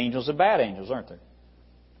are good angels and bad angels, aren't there?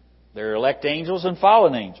 There are elect angels and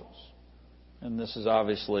fallen angels. And this is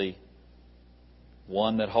obviously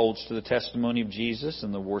one that holds to the testimony of Jesus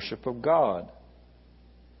and the worship of God.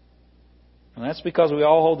 And that's because we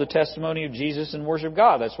all hold the testimony of Jesus and worship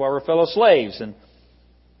God. That's why we're fellow slaves. And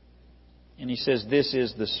he says this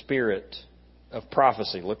is the spirit of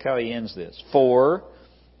prophecy. Look how he ends this. For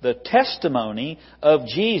the testimony of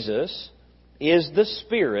Jesus is the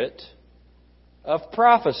spirit of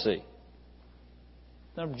prophecy.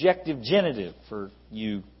 An objective genitive for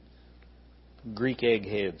you Greek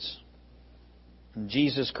eggheads. And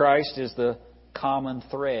Jesus Christ is the common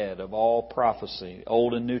thread of all prophecy,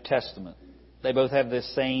 Old and New Testament. They both have the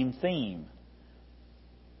same theme.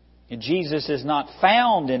 And Jesus is not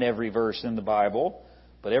found in every verse in the Bible,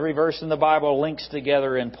 but every verse in the Bible links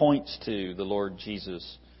together and points to the Lord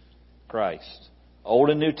Jesus Christ.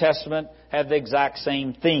 Old and New Testament have the exact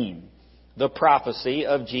same theme. The prophecy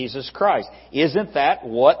of Jesus Christ. Isn't that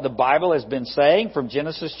what the Bible has been saying from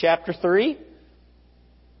Genesis chapter 3?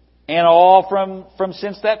 And all from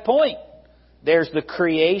since that point. There's the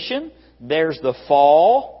creation. There's the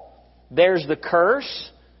fall. There's the curse.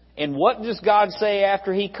 And what does God say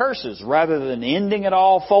after He curses? Rather than ending it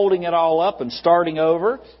all, folding it all up and starting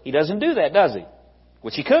over, He doesn't do that, does He?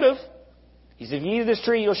 Which He could have. He said, if you eat of this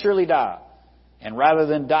tree, you'll surely die. And rather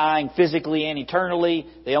than dying physically and eternally,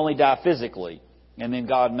 they only die physically. And then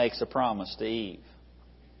God makes a promise to Eve.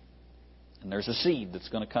 And there's a seed that's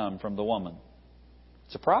going to come from the woman.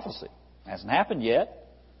 It's a prophecy. It hasn't happened yet.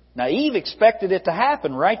 Now Eve expected it to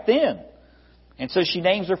happen right then. And so she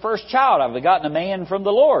names her first child, I've begotten a man from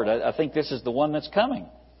the Lord. I think this is the one that's coming.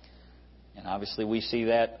 And obviously we see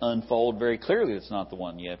that unfold very clearly. It's not the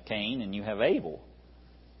one. You have Cain and you have Abel.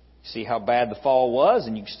 You see how bad the fall was,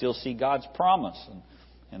 and you can still see God's promise.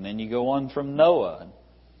 And then you go on from Noah and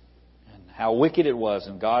how wicked it was,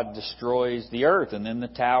 and God destroys the earth, and then the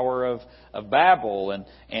Tower of Babel, and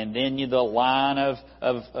then the line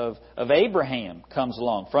of Abraham comes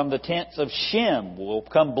along. From the tents of Shem will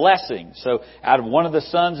come blessing. So out of one of the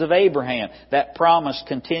sons of Abraham, that promise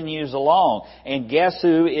continues along. And guess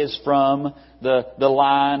who is from the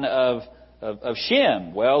line of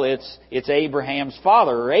Shem? Well, it's Abraham's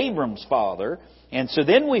father, or Abram's father. And so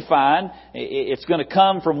then we find it's going to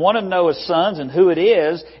come from one of Noah's sons, and who it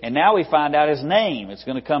is, and now we find out his name. It's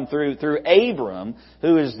going to come through Abram,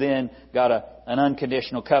 who has then got an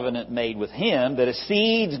unconditional covenant made with him, that a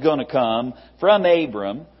seed's going to come from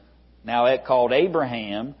Abram, now it called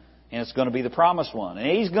Abraham, and it's going to be the promised one. And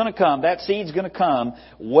he's going to come, that seed's going to come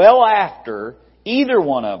well after either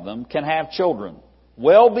one of them can have children.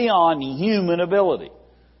 Well beyond human ability.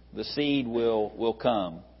 The seed will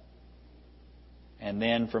come. And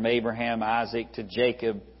then from Abraham, Isaac, to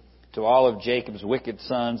Jacob, to all of Jacob's wicked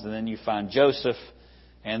sons. And then you find Joseph.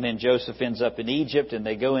 And then Joseph ends up in Egypt. And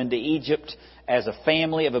they go into Egypt as a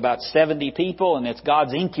family of about 70 people. And it's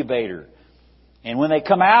God's incubator. And when they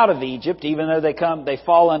come out of Egypt, even though they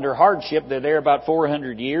fall under hardship. They're there about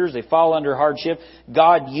 400 years. They fall under hardship.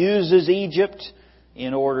 God uses Egypt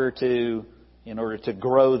in order to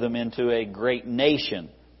grow them into a great nation.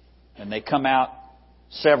 And they come out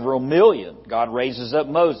several million. God raises up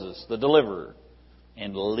Moses, the deliverer,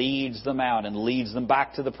 and leads them out and leads them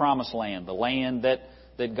back to the promised land, the land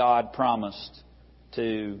that God promised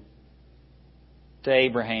to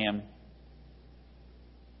Abraham.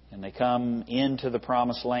 And they come into the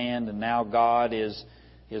promised land, and now God is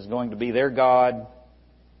going to be their God,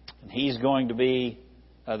 and He's going to be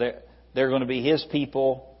they're going to be His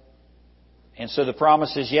people. And so the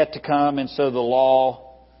promise is yet to come, and so the law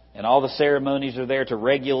and all the ceremonies are there to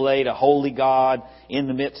regulate a holy God in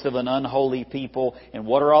the midst of an unholy people. And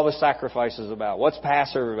what are all the sacrifices about? What's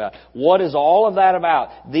Passover about? What is all of that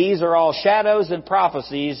about? These are all shadows and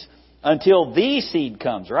prophecies until the seed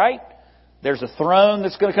comes, right? There's a throne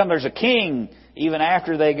that's going to come. There's a king even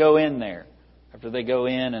after they go in there. After they go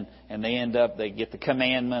in and they get the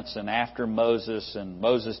commandments, and after Moses, and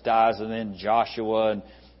Moses dies, and then Joshua,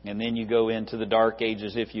 and then you go into the dark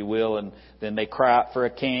ages, if you will, and then they cry out for a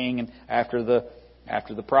king, and after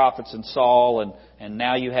the prophets and Saul, and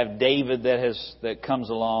now you have David that comes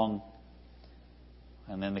along,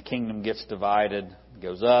 and then the kingdom gets divided,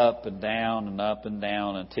 goes up and down and up and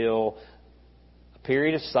down until a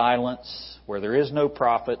period of silence where there is no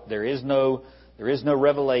prophet, there is no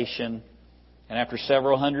revelation. And after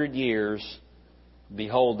several hundred years,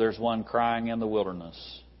 behold, there's one crying in the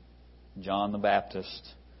wilderness, John the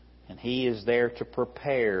Baptist. And he is there to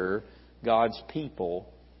prepare God's people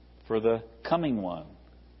for the coming one.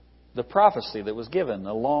 The prophecy that was given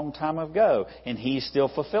a long time ago. And he's still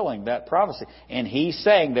fulfilling that prophecy. And he's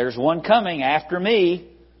saying, there's one coming after me,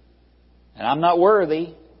 and I'm not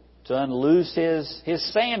worthy to unloose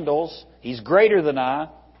his sandals. He's greater than I.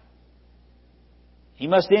 He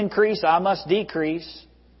must increase, I must decrease.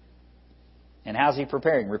 And how's He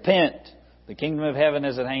preparing? Repent. The kingdom of heaven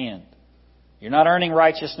is at hand. You're not earning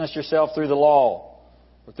righteousness yourself through the law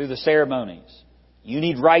or through the ceremonies. You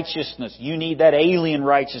need righteousness. You need that alien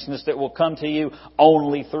righteousness that will come to you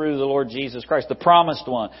only through the Lord Jesus Christ, the promised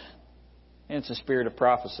one. And it's a spirit of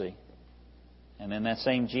prophecy. And then that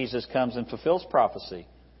same Jesus comes and fulfills prophecy.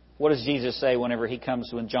 What does Jesus say whenever He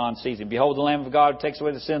comes, when John sees Him? Behold, the Lamb of God who takes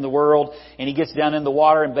away the sin of the world. And He gets down in the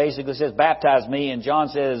water and basically says, baptize me. And John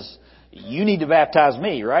says, you need to baptize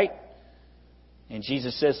me, right? And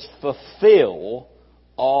Jesus says, fulfill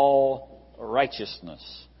all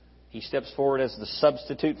righteousness. He steps forward as the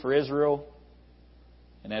substitute for Israel.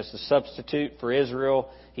 And as the substitute for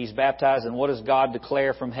Israel, He's baptized. And what does God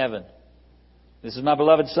declare from heaven? This is my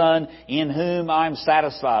beloved Son, in whom I'm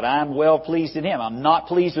satisfied. I'm well pleased in Him. I'm not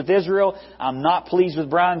pleased with Israel. I'm not pleased with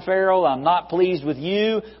Brian Farrell. I'm not pleased with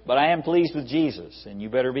you, but I am pleased with Jesus. And you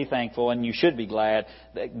better be thankful, and you should be glad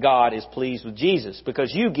that God is pleased with Jesus,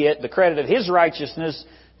 because you get the credit of His righteousness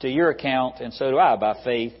to your account, and so do I, by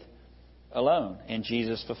faith alone. And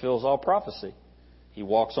Jesus fulfills all prophecy. He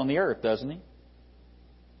walks on the earth, doesn't He?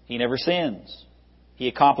 He never sins. He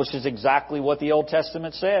accomplishes exactly what the Old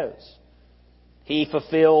Testament says. He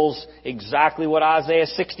fulfills exactly what Isaiah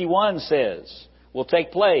 61 says will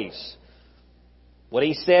take place. What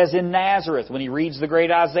He says in Nazareth when He reads the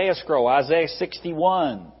great Isaiah scroll, Isaiah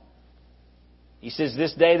 61. He says,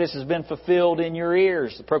 this day this has been fulfilled in your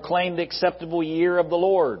ears. Proclaim the acceptable year of the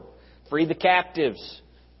Lord. Free the captives.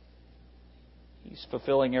 He's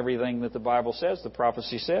fulfilling everything that the Bible says, the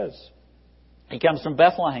prophecy says. He comes from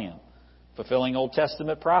Bethlehem, fulfilling Old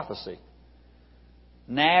Testament prophecy.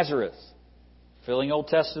 Nazareth, fulfilling Old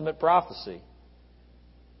Testament prophecy.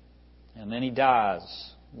 And then He dies,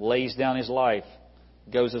 lays down His life,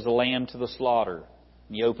 goes as a lamb to the slaughter.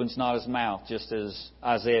 He opens not His mouth, just as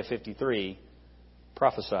Isaiah 53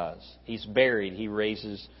 prophesies. He's buried. He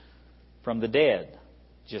raises from the dead,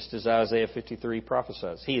 just as Isaiah 53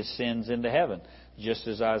 prophesies. He ascends into heaven, just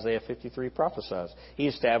as Isaiah 53 prophesies. He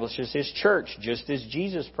establishes His church, just as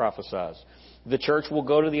Jesus prophesies. The church will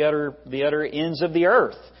go to the utter ends of the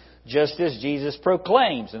earth, just as Jesus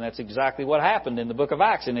proclaims. And that's exactly what happened in the book of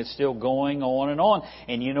Acts. And it's still going on and on.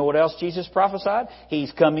 And you know what else Jesus prophesied?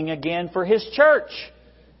 He's coming again for His church.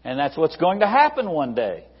 And that's what's going to happen one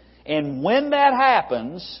day. And when that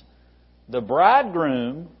happens, the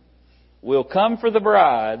bridegroom will come for the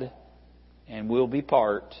bride, and will be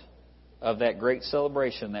part of that great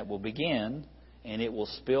celebration that will begin. And it will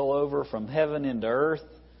spill over from heaven into earth,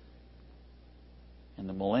 in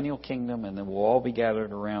the millennial kingdom, and then we'll all be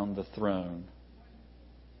gathered around the throne.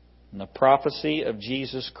 And the prophecy of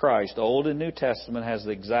Jesus Christ, Old and New Testament, has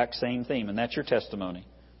the exact same theme, and that's your testimony.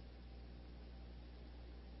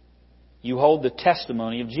 You hold the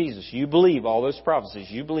testimony of Jesus. You believe all those prophecies.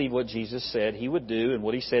 You believe what Jesus said He would do, and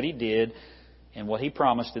what He said He did, and what He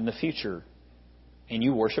promised in the future. And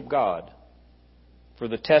you worship God. For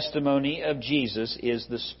the testimony of Jesus is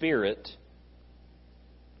the spirit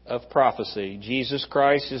of prophecy. Jesus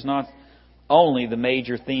Christ is not only the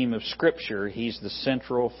major theme of Scripture, He's the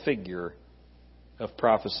central figure of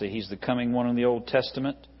prophecy. He's the coming one in the Old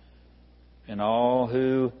Testament, and all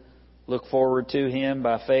who look forward to Him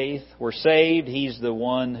by faith were saved. He's the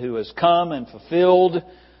one who has come and fulfilled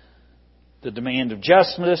the demand of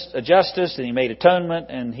justice, and He made atonement,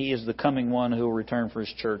 and He is the coming one who will return for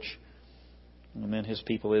His church and then His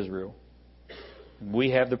people Israel. And we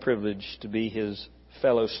have the privilege to be His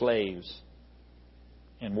fellow slaves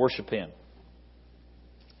and worship Him.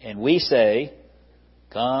 And we say,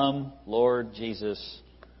 come, Lord Jesus,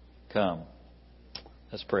 come.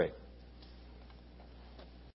 Let's pray.